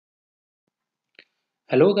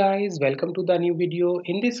Hello guys, welcome to the new video.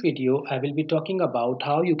 In this video, I will be talking about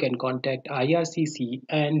how you can contact IRCC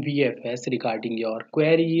and VFS regarding your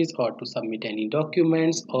queries or to submit any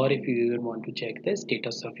documents or if you even want to check the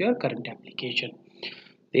status of your current application.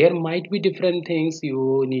 There might be different things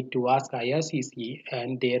you need to ask IRCC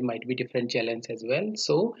and there might be different challenges as well.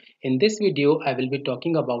 So in this video, I will be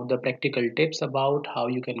talking about the practical tips about how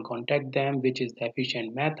you can contact them, which is the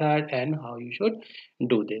efficient method and how you should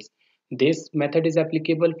do this. This method is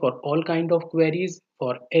applicable for all kind of queries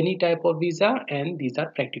for any type of visa and these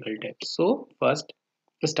are practical tips. So first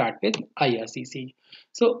start with IRCC.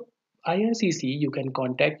 So IRCC you can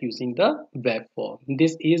contact using the web form.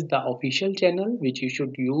 This is the official channel which you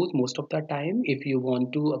should use most of the time if you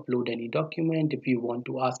want to upload any document, if you want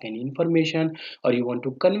to ask any information or you want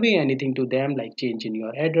to convey anything to them like change in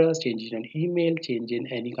your address, change in an email, change in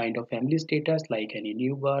any kind of family status like any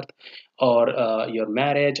new birth or your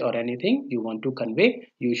marriage or anything you want to convey,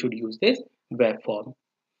 you should use this web form.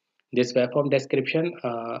 This web form description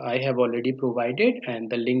I have already provided and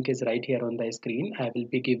the link is right here on the screen. I will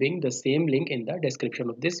be giving the same link in the description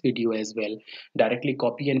of this video as well. Directly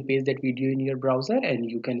copy and paste that video in your browser and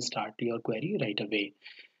you can start your query right away.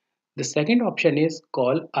 The second option is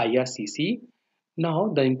call IRCC.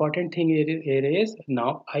 Now the important thing here is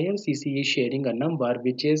now IRCC is sharing a number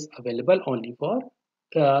which is available only for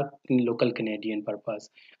local Canadian purpose.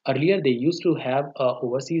 Earlier they used to have a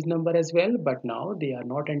overseas number as well, but now they are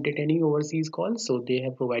not entertaining overseas calls, so they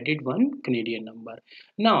have provided one Canadian number.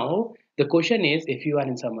 Now the question is, if you are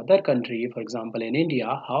in some other country, for example in India,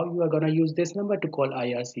 how you are gonna use this number to call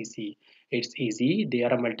IRCC? It's easy.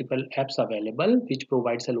 There are multiple apps available which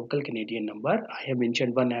provides a local Canadian number. I have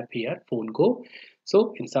mentioned one app here, fongo.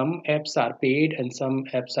 So in some apps are paid and some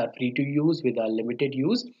apps are free to use with a limited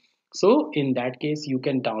use. So in that case, you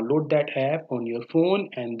can download that app on your phone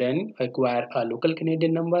and then acquire a local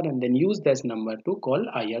Canadian number and then use this number to call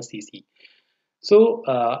IRCC. So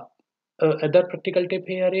other practical tip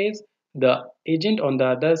here is the agent on the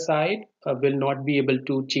other side will not be able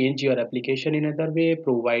to change your application in other way,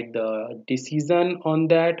 provide the decision on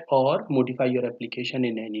that or modify your application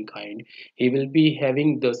in any kind. He will be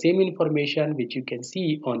having the same information which you can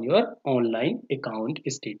see on your online account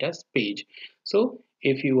status page. So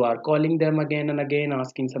if you are calling them again and again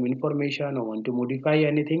asking some information or want to modify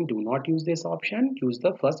anything, do not use this option. Use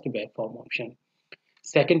the first web form option.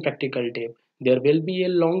 Second practical tip, there will be a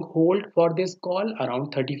long hold for this call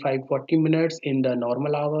around 35-40 minutes in the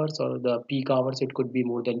normal hours or the peak hours. It could be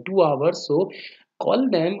more than 2 hours. So call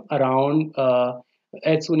them around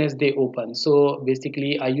as soon as they open. So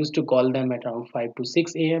basically I used to call them at around 5 to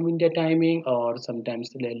 6 a.m. India timing or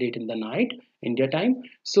sometimes late in the night India time.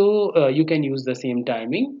 So you can use the same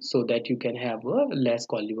timing so that you can have a less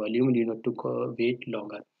call volume. You know to wait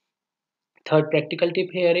longer. Third practical tip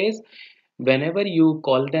here is whenever you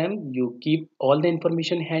call them you keep all the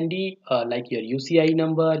information handy like your UCI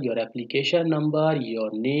number, your application number, your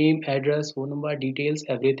name, address, phone number, details,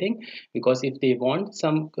 everything, because if they want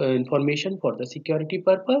some information for the security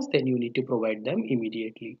purpose then you need to provide them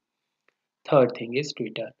immediately. Third thing is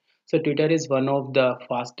Twitter. So Twitter is one of the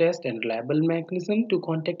fastest and reliable mechanism to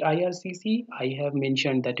contact IRCC. I have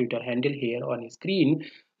mentioned the Twitter handle here on screen.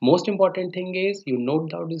 Most important thing is you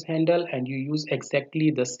note down this handle and you use exactly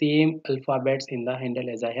the same alphabets in the handle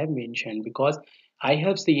as I have mentioned, because I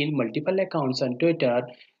have seen multiple accounts on Twitter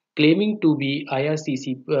claiming to be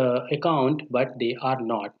IRCC account, but they are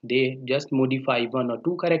not. They just modify one or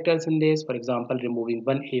two characters in this, for example removing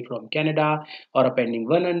one A from Canada or appending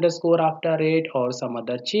one underscore after it or some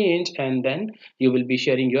other change, and then you will be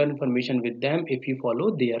sharing your information with them if you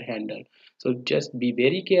follow their handle. So just be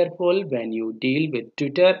very careful when you deal with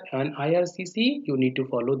Twitter and IRCC. You need to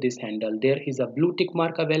follow this handle. There is a blue tick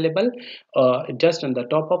mark available just on the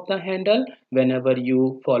top of the handle whenever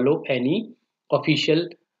you follow any official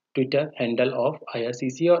Twitter handle of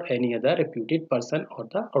IRCC or any other reputed person or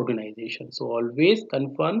the organization. So always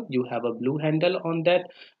confirm you have a blue handle on that,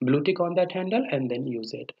 blue tick on that handle, and then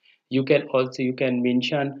use it. You can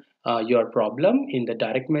mention your problem in the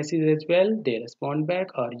direct message as well. They respond back,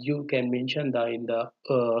 or you can mention the in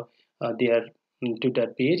the their Twitter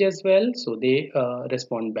page as well, so they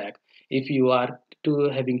respond back. If you are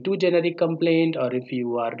having too generic complaint, or if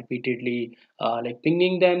you are repeatedly like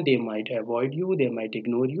pinging them, they might avoid you, they might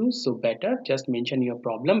ignore you. So better just mention your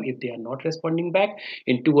problem. If they are not responding back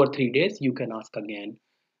in 2 or 3 days, you can ask again.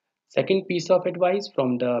 Second piece of advice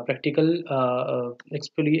from the practical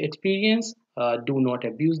experience, do not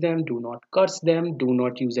abuse them, do not curse them, do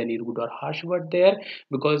not use any rude or harsh word there,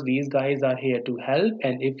 because these guys are here to help.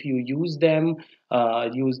 And if you use them,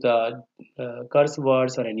 use the curse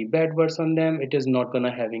words or any bad words on them, it is not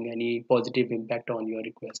gonna having any positive impact on your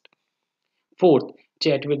request. Fourth,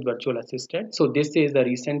 chat with virtual assistant. So this is the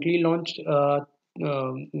recently launched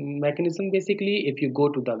mechanism. Basically, if you go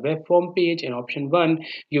to the web form page in option 1,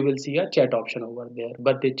 you will see a chat option over there.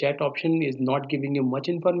 But the chat option is not giving you much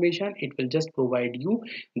information. It will just provide you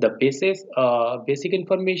the basic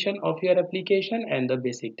information of your application and the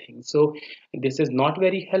basic things. So this is not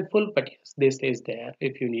very helpful, but yes, this is there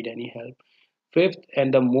if you need any help. Fifth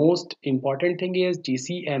and the most important thing is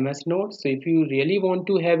GCMS notes. So if you really want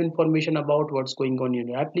to have information about what's going on in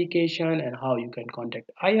your application and how you can contact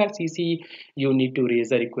IRCC, you need to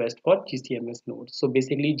raise a request for GCMS notes. So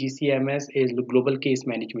basically GCMS is the global case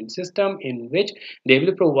management system, in which they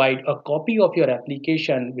will provide a copy of your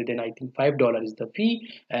application within, I think, $5 is the fee,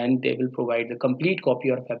 and they will provide the complete copy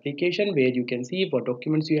of application where you can see what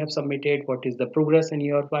documents you have submitted, what is the progress in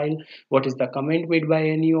your file, what is the comment made by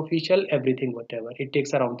any official, everything, whatever. It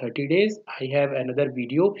takes around 30 days. I have another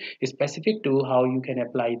video specific to how you can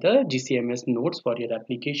apply the GCMS notes for your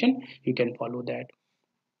application. You can follow that.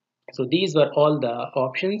 So these were all the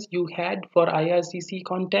options you had for IRCC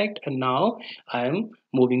contact, and now I am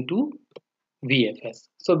moving to VFS.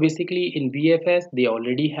 So basically in VFS, they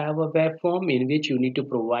already have a web form in which you need to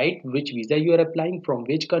provide which visa you are applying from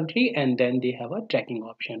which country, and then they have a tracking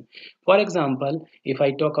option. For example, if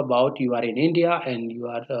I talk about you are in India and you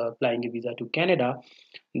are applying a visa to Canada,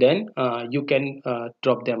 then you can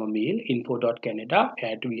drop them a mail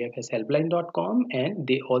info.canada@vfshelpline.com, and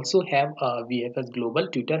they also have a VFS Global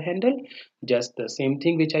Twitter handle. Just the same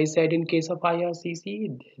thing which I said in case of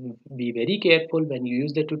IRCC. Be very careful when you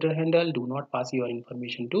use the Twitter handle. Do not pass your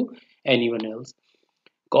information to anyone else.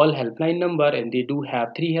 Call helpline number, and they do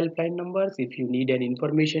have 3 helpline numbers. If you need any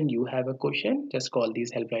information, you have a question, just call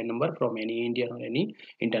this helpline number from any Indian or any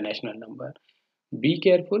international number. Be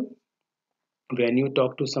careful when you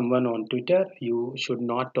talk to someone on Twitter. You should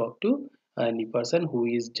not talk to any person who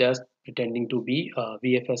is just pretending to be a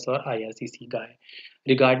VFS or IRCC guy.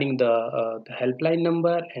 Regarding the helpline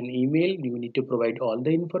number and email, you need to provide all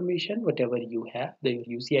the information, whatever you have, the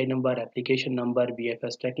UCI number, application number,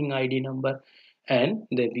 VFS tracking ID number, and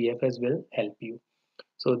the VFS will help you.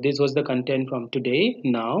 So this was the content from today.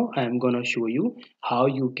 Now I am going to show you how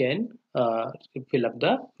you can fill up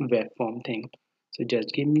the web form thing. So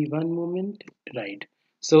just give me one moment. Right.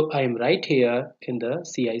 So I am right here in the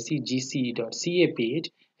cicgc.ca page,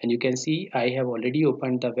 and you can see I have already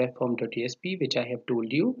opened the webform.asp, which I have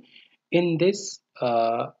told you. In this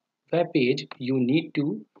web page, you need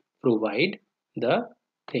to provide the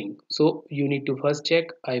thing. So you need to first check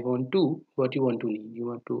what you want to need. You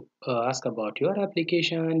want to ask about your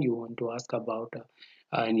application, you want to ask about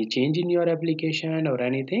any change in your application or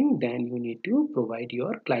anything, then you need to provide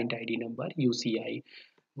your client ID number, UCI.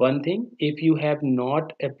 One thing, if you have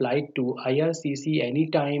not applied to IRCC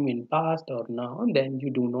anytime in past or now, then you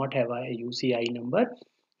do not have a UCI number.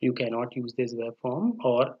 You cannot use this web form,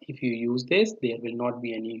 or if you use this, there will not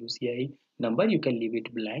be any UCI number. You can leave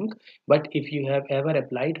it blank. But if you have ever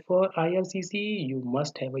applied for IRCC, you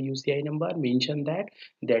must have a UCI number. Mention that.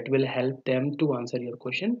 That will help them to answer your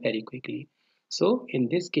question very quickly. So in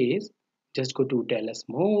this case, just go to tell us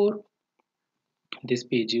more. This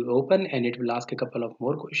page you open, and it will ask a couple of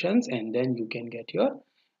more questions, and then you can get your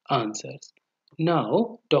answers.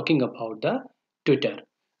 Now talking about the Twitter.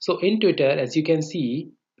 So in Twitter, as you can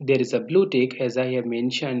see, there is a blue tick, as I have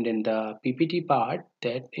mentioned in the PPT part,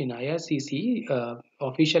 that in IRCC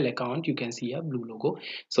official account you can see a blue logo.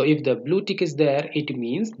 So if the blue tick is there, it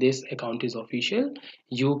means this account is official.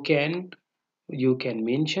 You can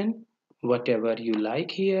mention whatever you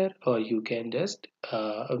like here, or you can just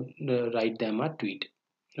write them a tweet,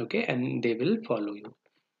 okay, and they will follow you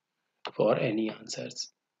for any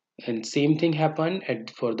answers. And same thing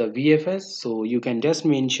happened for the VFS. So you can just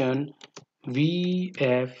mention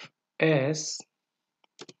VFS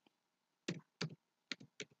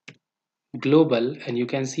global, and you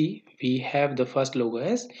can see we have the first logo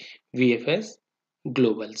as VFS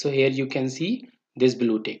global. So here you can see this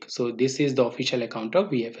blue tick. So this is the official account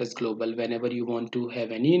of VFS global. Whenever you want to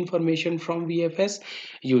have any information from VFS,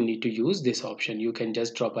 you need to use this option. You can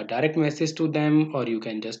just drop a direct message to them, or you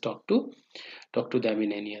can just talk to them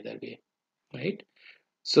in any other way, right?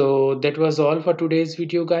 So that was all for today's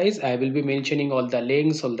video, guys. I will be mentioning all the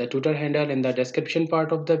links, all the Twitter handle in the description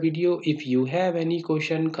part of the video. If you have any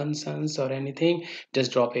question, concerns, or anything,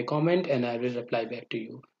 just drop a comment and I will reply back to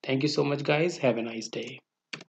you. Thank you so much, guys. Have a nice day.